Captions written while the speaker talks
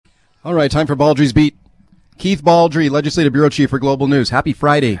All right, time for Baldrey's Beat. Keith Baldrey, Legislative Bureau Chief for Global News. Happy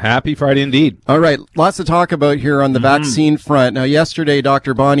Friday. Happy Friday indeed. All right, lots to talk about here on the vaccine front. Now, yesterday,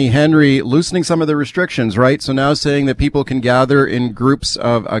 Dr. Bonnie Henry loosening some of the restrictions, right? So now saying that people can gather in groups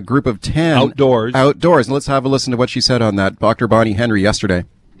of a group of 10. Outdoors. And let's have a listen to what she said on that. Dr. Bonnie Henry yesterday.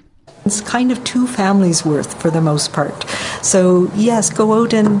 It's kind of two families' worth for the most part. So, yes, go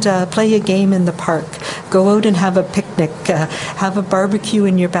out and play a game in the park. Go out and have a picnic. Have a barbecue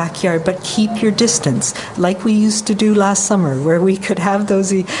in your backyard, but keep your distance, like we used to do last summer, where we could have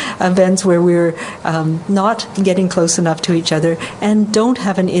those events where we were not getting close enough to each other, and don't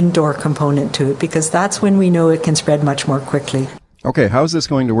have an indoor component to it, because that's when we know it can spread much more quickly. Okay, how is this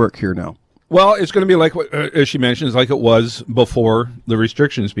going to work here now? Well, it's going to be like what, as she mentions, like it was before the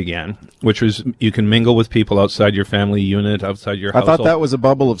restrictions began, which was you can mingle with people outside your family unit, outside your household. I thought that was a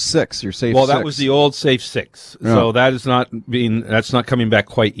bubble of 6. You're safe. Well, 6. that was the old Safe 6. Yeah. So that's not coming back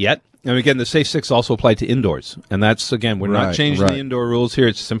quite yet. And again, the Safe 6 also applied to indoors, and that's again we're not changing the indoor rules here.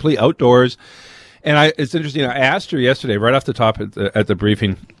 It's simply outdoors. And it's interesting. I asked her yesterday, right off the top at the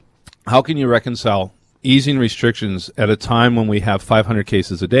briefing, how can you reconcile easing restrictions at a time when we have 500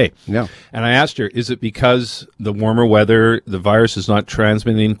 cases a day? Yeah. And I asked her, is it because the warmer weather, the virus is not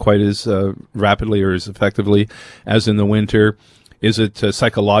transmitting quite as rapidly or as effectively as in the winter? Is it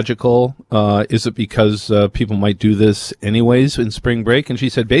psychological? Is it because people might do this anyways in spring break? And she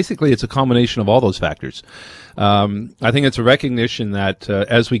said, basically, it's a combination of all those factors. I think it's a recognition that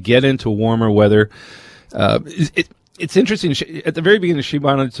as we get into warmer weather, it's interesting. At the very beginning, she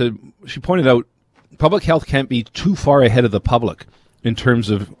pointed out, public health can't be too far ahead of the public in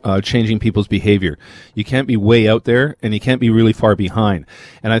terms of changing people's behavior. You can't be way out there, and you can't be really far behind.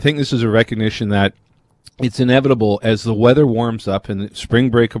 And I think this is a recognition that it's inevitable as the weather warms up and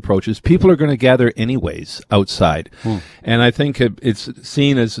spring break approaches, people are going to gather anyways outside. And I think it's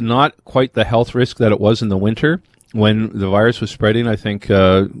seen as not quite the health risk that it was in the winter when the virus was spreading. I think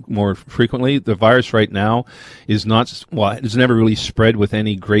more frequently, the virus right now is it's never really spread with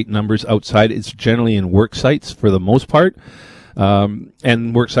any great numbers outside. It's generally in work sites for the most part.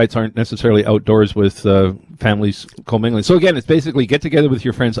 And work sites aren't necessarily outdoors with families commingling. So again, it's basically get together with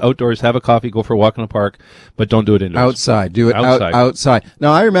your friends outdoors, have a coffee, go for a walk in the park, but don't do it indoors. Outside. Do it outside.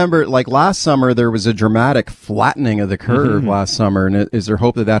 Now, I remember, like last summer, there was a dramatic flattening of the curve last summer. And is there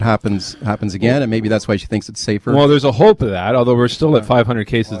hope that happens again? And maybe that's why she thinks it's safer? Well, there's a hope of that, although we're still at 500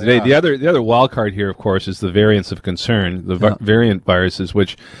 cases a day. The other wild card here, of course, is the variants of concern, the variant viruses,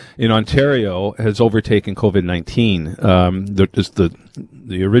 which in Ontario has overtaken COVID-19.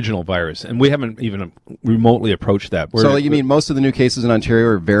 The original virus, and we haven't even remotely approached that. So you mean most of the new cases in Ontario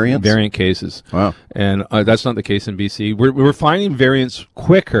are variants? Variant cases. Wow. And that's not the case in BC. We're finding variants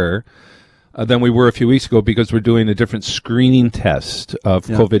quicker than we were a few weeks ago because we're doing a different screening test of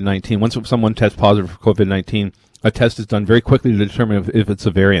COVID-19. Once someone tests positive for COVID-19, a test is done very quickly to determine if it's a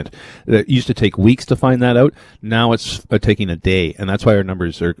variant. It used to take weeks to find that out. Now it's taking a day, and that's why our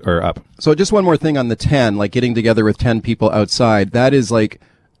numbers are up. So just one more thing on the 10, like getting together with 10 people outside. That is like,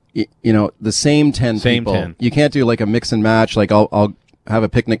 the same 10 people. 10. You can't do like a mix and match, like I'll have a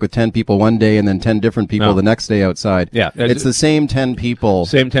picnic with 10 people one day and then 10 different people the next day outside. Yeah. It's the same 10 people.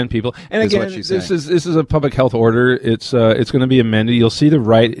 Same 10 people. And again, this is a public health order. It's going to be amended. You'll see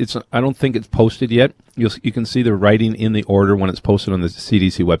I don't think it's posted yet. You can see the writing in the order when it's posted on the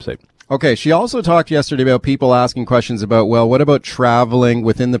CDC website. Okay, she also talked yesterday about people asking questions about, well, what about traveling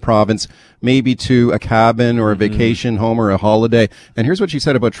within the province, maybe to a cabin or a vacation home or a holiday? And here's what she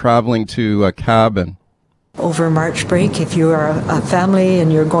said about traveling to a cabin. Over March break, if you are a family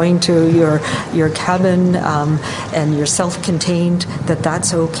and you're going to your cabin and you're self-contained,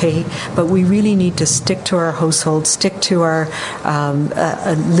 that's okay. But we really need to stick to our household, stick to our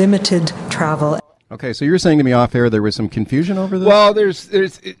limited travel. Okay, so you're saying to me off air there was some confusion over this? Well, there's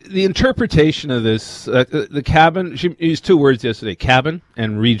the interpretation of this. The cabin, she used two words yesterday, cabin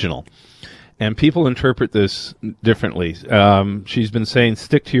and regional. And people interpret this differently. She's been saying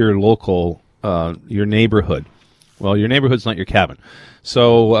stick to your local, your neighborhood. Well, your neighborhood's not your cabin.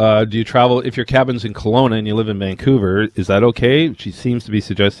 So do you travel, if your cabin's in Kelowna and you live in Vancouver, is that okay? She seems to be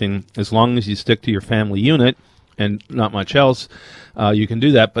suggesting as long as you stick to your family unit and not much else, you can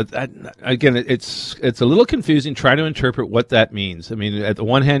do that. But again, it's a little confusing trying to interpret what that means. I mean, at the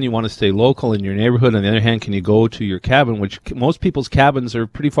one hand, you want to stay local in your neighborhood. On the other hand, can you go to your cabin, which most people's cabins are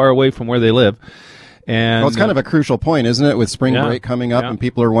pretty far away from where they live. And it's kind of a crucial point, isn't it, with spring break coming up and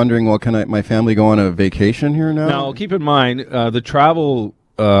people are wondering, well, can my family go on a vacation here now? Now, keep in mind, the travel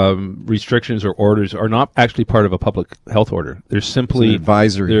restrictions or orders are not actually part of a public health order. They're simply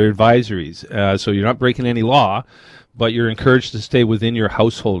advisory. They're advisories. So you're not breaking any law, but you're encouraged to stay within your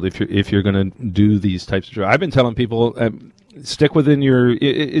household if you're going to do these types of drives. I've been telling people, stick within your.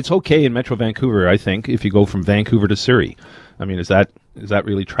 It's okay in Metro Vancouver, I think, if you go from Vancouver to Surrey. I mean, is that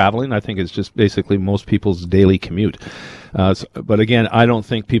really traveling? I think it's just basically most people's daily commute. But again, I don't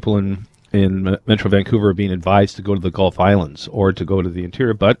think people in Metro Vancouver are being advised to go to the Gulf Islands or to go to the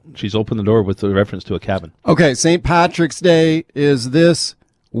interior, but she's opened the door with the reference to a cabin. Okay, St. Patrick's Day is this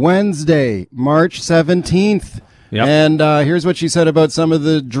Wednesday, March 17th. Yep. And here's what she said about some of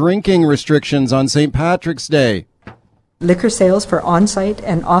the drinking restrictions on St. Patrick's Day. Liquor sales for on-site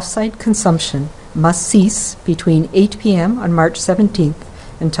and off-site consumption must cease between 8 p.m. on March 17th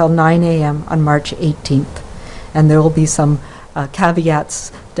until 9 a.m. on March 18th. And there will be some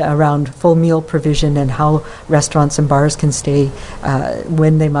caveats around full meal provision and how restaurants and bars can stay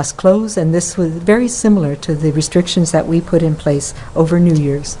when they must close. And this was very similar to the restrictions that we put in place over New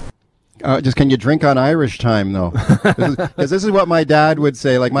Year's. Just can you drink on Irish time, though? Because this is what my dad would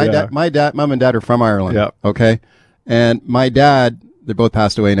say. Like my dad, mom and dad are from Ireland. Yeah. Okay. And my dad, they're both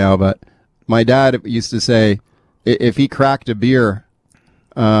passed away now, but my dad used to say if he cracked a beer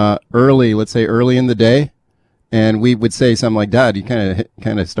early, let's say early in the day, and we would say something like, Dad, you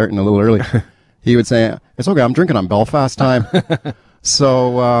kind of starting a little early. He would say, it's okay, I'm drinking on Belfast time.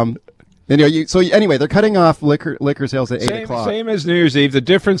 So, anyway, they're cutting off liquor sales at 8 o'clock. Same as New Year's Eve. The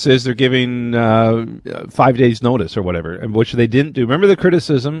difference is they're giving 5 days notice or whatever, which they didn't do. Remember the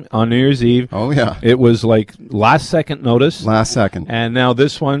criticism on New Year's Eve? Oh, yeah. It was like last second notice. Last second. And now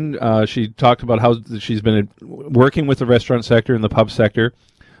this one, she talked about how she's been working with the restaurant sector and the pub sector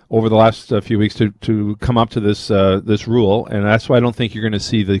over the last few weeks to come up to this rule. And that's why I don't think you're going to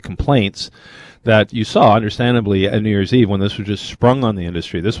see the complaints that you saw, understandably, at New Year's Eve when this was just sprung on the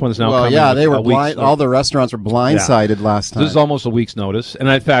industry. This one's now coming. Well, yeah, they were blind. All the restaurants were blindsided last time. This is almost a week's notice. And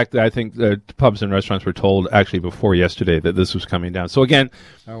in fact, I think the pubs and restaurants were told actually before yesterday that this was coming down. So again,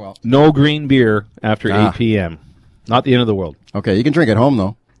 no green beer after 8 p.m. Not the end of the world. Okay, you can drink at home,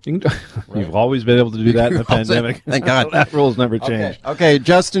 though. You've always been able to do that in the pandemic. Thank God. That rule's never changed. Okay,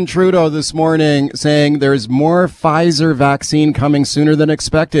 Justin Trudeau this morning saying there's more Pfizer vaccine coming sooner than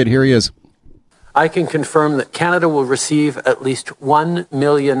expected. Here he is. I can confirm that Canada will receive at least 1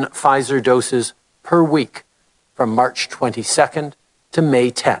 million Pfizer doses per week from March 22nd to May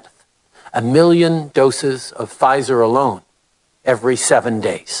 10th. 1 million doses of Pfizer alone every 7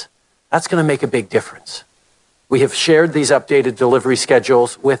 days. That's going to make a big difference. We have shared these updated delivery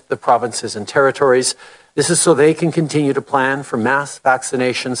schedules with the provinces and territories. This is so they can continue to plan for mass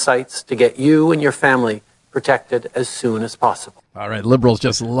vaccination sites to get you and your family protected as soon as possible. All right, Liberals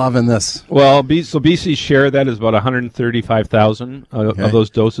just loving this. Well, so BC's share that is about 135,000 of those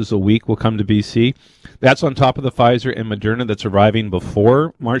doses a week will come to BC. That's on top of the Pfizer and Moderna that's arriving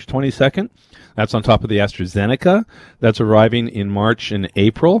before March 22nd. That's on top of the AstraZeneca that's arriving in March and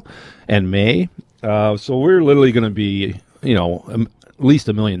April and May. So we're literally going to be, at least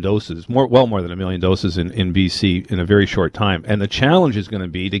 1 million doses, well more than 1 million doses in BC in a very short time. And the challenge is going to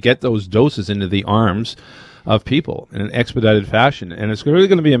be to get those doses into the arms of people in an expedited fashion. And it's really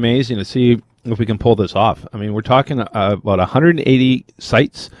going to be amazing to see if we can pull this off. I mean, we're talking about 180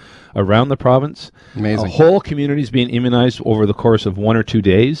 sites around the province. Amazing. Whole communities being immunized over the course of 1 or 2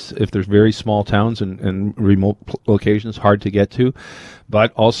 days if there's very small towns and remote locations hard to get to.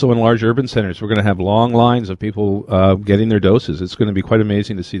 But also in large urban centers, we're going to have long lines of people getting their doses. It's going to be quite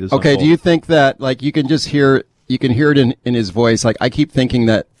amazing to see this Okay, unfold. do you think that, like, you can hear it in his voice? Like, I keep thinking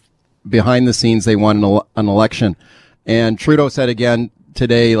that behind the scenes they won an election. And Trudeau said again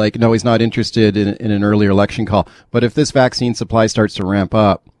today, like, no, he's not interested in an earlier election call. But if this vaccine supply starts to ramp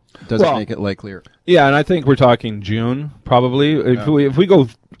up, does it make it likelier? Yeah, and I think we're talking June, probably. If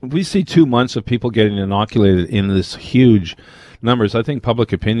we see 2 months of people getting inoculated in this huge numbers, I think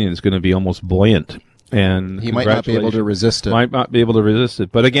public opinion is going to be almost buoyant. And he might not be able to resist it. Might not be able to resist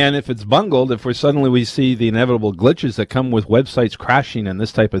it. But again, if it's bungled, if we see the inevitable glitches that come with websites crashing and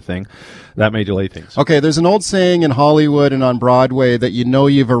this type of thing, that may delay things. Okay, there's an old saying in Hollywood and on Broadway that you know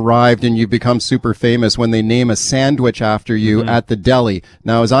you've arrived and you've become super famous when they name a sandwich after you at the deli.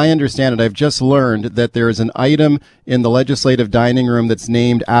 Now, as I understand it, I've just learned that there is an item in the legislative dining room that's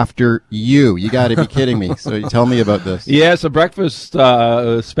named after you. You got to be kidding me. So tell me about this. Yeah, it's a breakfast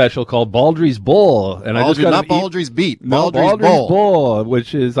special called Baldrey's Bowl. And not Baldrey's Beat. Baldrey's Bowl,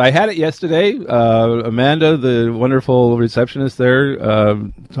 which is, I had it yesterday. Amanda, the wonderful receptionist there,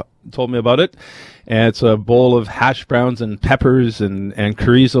 told me about it. And it's a bowl of hash browns and peppers and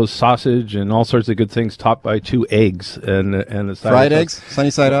chorizo sausage and all sorts of good things, topped by 2 eggs and a side fried eggs,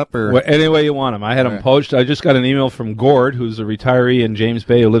 sunny side up, or any way you want them. I had them poached. I just got an email from Gord, who's a retiree in James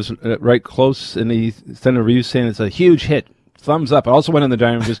Bay who lives right close, and he sent a review saying it's a huge hit. Thumbs up. I also went in the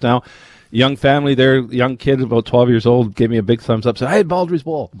dining room just now. Young family there, young kid, about 12 years old, gave me a big thumbs up. Said, I had Baldrey's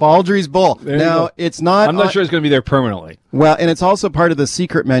Bowl. Baldrey's Bowl. Now, it's not... I'm not sure it's going to be there permanently. Well, and it's also part of the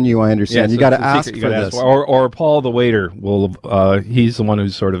secret menu, I understand. Yes, you got to ask for this. Or Paul, the waiter, will. He's the one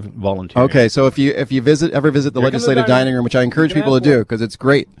who's sort of volunteering. Okay, so if you ever visit the legislative dining room, which I encourage people to do, because it's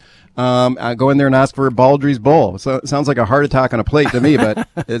great, go in there and ask for Baldrey's Bowl. So it sounds like a heart attack on a plate to me, but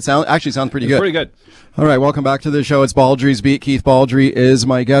it actually sounds pretty good. Pretty good. All right, welcome back to the show. It's Baldrey's Beat. Keith Baldrey is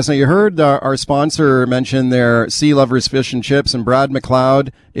my guest. Now, you heard our sponsor mention their Sea Lovers Fish and Chips, and Brad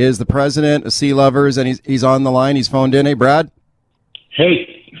McLeod is the president of Sea Lovers, and he's on the line. He's phoned in. Hey, Brad.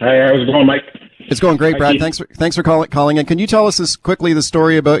 Hey, how's it going, Mike? It's going great, Brad. Thanks for calling in. Can you tell us the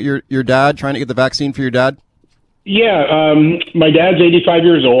story about your dad, trying to get the vaccine for your dad? Yeah, my dad's 85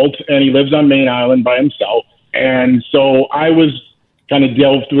 years old, and he lives on Main Island by himself. And so I was kind of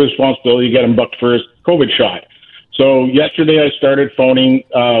delved to the responsibility to get him booked for his COVID shot. So yesterday I started phoning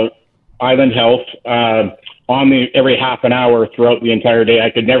Island Health every half an hour throughout the entire day. I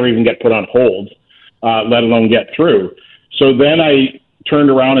could never even get put on hold, let alone get through. So then I turned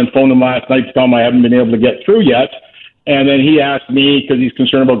around and phoned him last night to tell him I haven't been able to get through yet. And then he asked me, because he's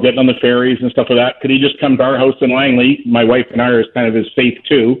concerned about getting on the ferries and stuff like that, could he just come to our house in Langley? My wife and I are kind of his faith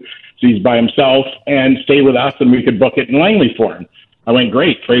too. So he's by himself, and stay with us, and we could book it in Langley for him. I went,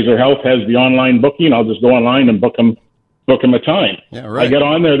 great. Fraser Health has the online booking. I'll just go online and book him a time. Yeah, right. I get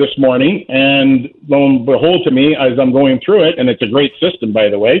on there this morning, and lo and behold to me, as I'm going through it, and it's a great system, by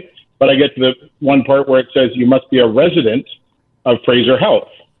the way, but I get to the one part where it says you must be a resident of Fraser Health.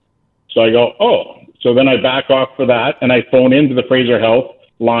 So I go, oh. So then I back off for that, and I phone into the Fraser Health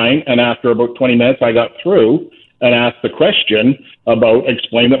line, and after about 20 minutes, I got through and asked the question about,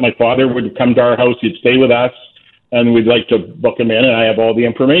 explain that my father would come to our house, he'd stay with us, and we'd like to book him in, and I have all the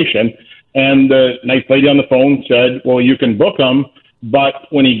information. And the nice lady on the phone said, well, you can book him, but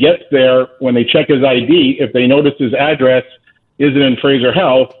when he gets there, when they check his ID, if they notice his address isn't in Fraser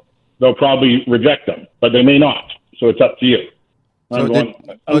Health, they'll probably reject him, but they may not. So it's up to you.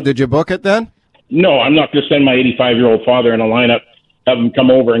 So did you book it then? No, I'm not going to send my 85-year-old father in a lineup, have him come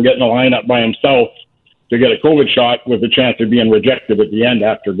over and get in a lineup by himself to get a COVID shot with a chance of being rejected at the end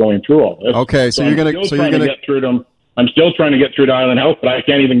after going through all this. Okay, so you're going to get through to him. I'm still trying to get through to Island Health, but I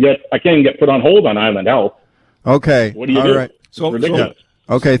can't even get put on hold on Island Health. Okay. What do you do? Right. So ridiculous.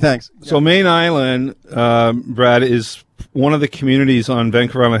 Okay, thanks. So Main Island, Brad, is one of the communities on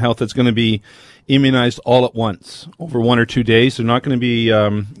Vancouver Island Health that's going to be immunized all at once over 1 or 2 days. They're not going to be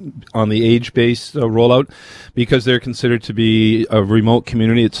on the age-based rollout because they're considered to be a remote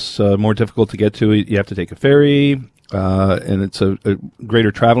community. It's more difficult to get to. You have to take a ferry, and it's a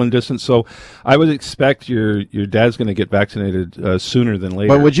greater traveling distance. So I would expect your dad's going to get vaccinated sooner than later.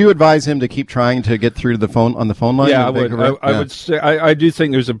 But would you advise him to keep trying to get through to the phone on the phone line? Yeah, I would. I would say I do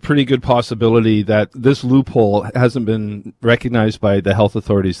think there's a pretty good possibility that this loophole hasn't been recognized by the health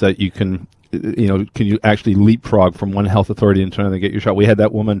authorities, that you can you actually leapfrog from one health authority and trying to get your shot. We had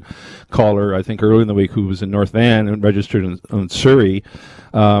that woman caller, I think, early in the week who was in North Van and registered in Surrey.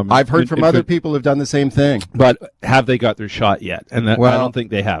 I've heard from other people who've done the same thing. But have they got their shot yet? And I don't think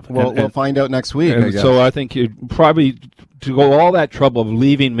they have. We'll find out next week, I guess. So I think you probably, to go all that trouble of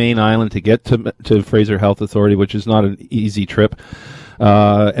leaving Main Island to get to Fraser Health Authority, which is not an easy trip,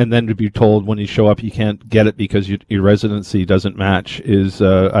 and then to be told when you show up you can't get it because your residency doesn't match, is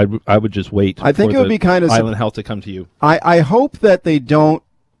I would just wait. I think it would be kind of Island Health to come to you. I hope that they don't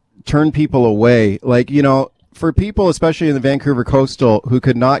turn people away. Like, for people, especially in the Vancouver Coastal, who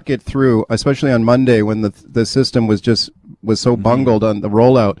could not get through, especially on Monday when the system was so bungled on the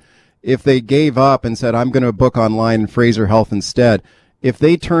rollout, if they gave up and said, I'm going to book online in Fraser Health instead, if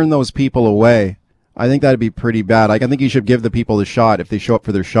they turn those people away, I think that'd be pretty bad. I think you should give the people the shot if they show up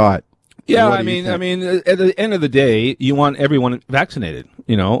for their shot. Yeah, I mean, at the end of the day, you want everyone vaccinated,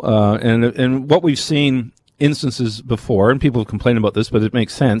 and what we've seen instances before, and people have complained about this, but it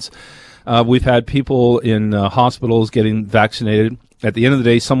makes sense. We've had people in hospitals getting vaccinated. At the end of the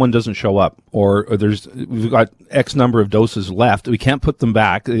day, someone doesn't show up, or we've got X number of doses left. We can't put them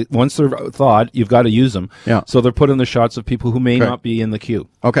back. Once they're thawed, you've got to use them. Yeah. So they're putting the shots of people who may not be in the queue.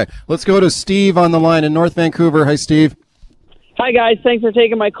 Okay. Let's go to Steve on the line in North Vancouver. Hi, Steve. Hi, guys. Thanks for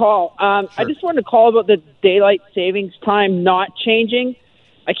taking my call. Sure. I just wanted to call about the daylight savings time not changing.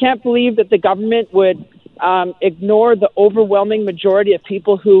 I can't believe that the government would ignore the overwhelming majority of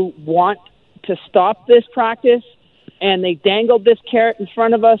people who want to stop this practice, and they dangled this carrot in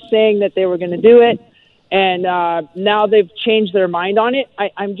front of us saying that they were going to do it, and now they've changed their mind on it.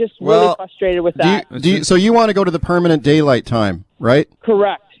 I'm just really frustrated with that. So you want to go to the permanent daylight time, right?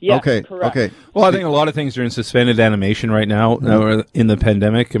 Correct. Yeah. Okay. Correct. Okay. Well, I think a lot of things are in suspended animation right now in the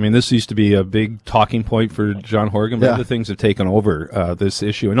pandemic. I mean, this used to be a big talking point for John Horgan, but other things have taken over this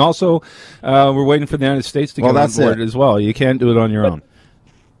issue. And also, we're waiting for the United States to get on board as well. You can't do it on your own.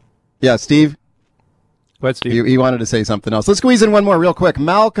 Yeah, Steve? Go ahead, Steve. He wanted to say something else. Let's squeeze in one more real quick.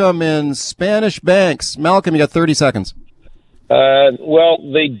 Malcolm in Spanish Banks. Malcolm, you got 30 seconds. Well,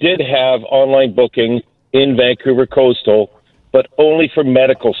 they did have online booking in Vancouver Coastal, but only for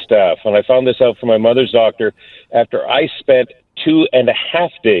medical staff. And I found this out from my mother's doctor after I spent 2.5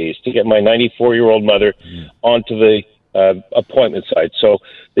 days to get my 94-year-old mother onto the appointment site. So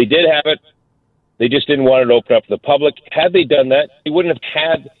they did have it. They just didn't want it to open up to the public. Had they done that, they wouldn't have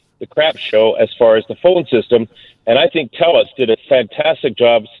had the crap show as far as the phone system. And I think TELUS did a fantastic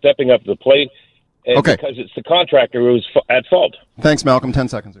job stepping up to the plate. Because it's the contractor who's at fault. Thanks, Malcolm. 10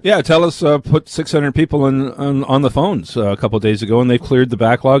 seconds. Yeah, TELUS put 600 people on the phones a couple of days ago, and they've cleared the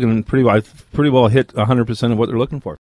backlog and pretty well hit 100% of what they're looking for.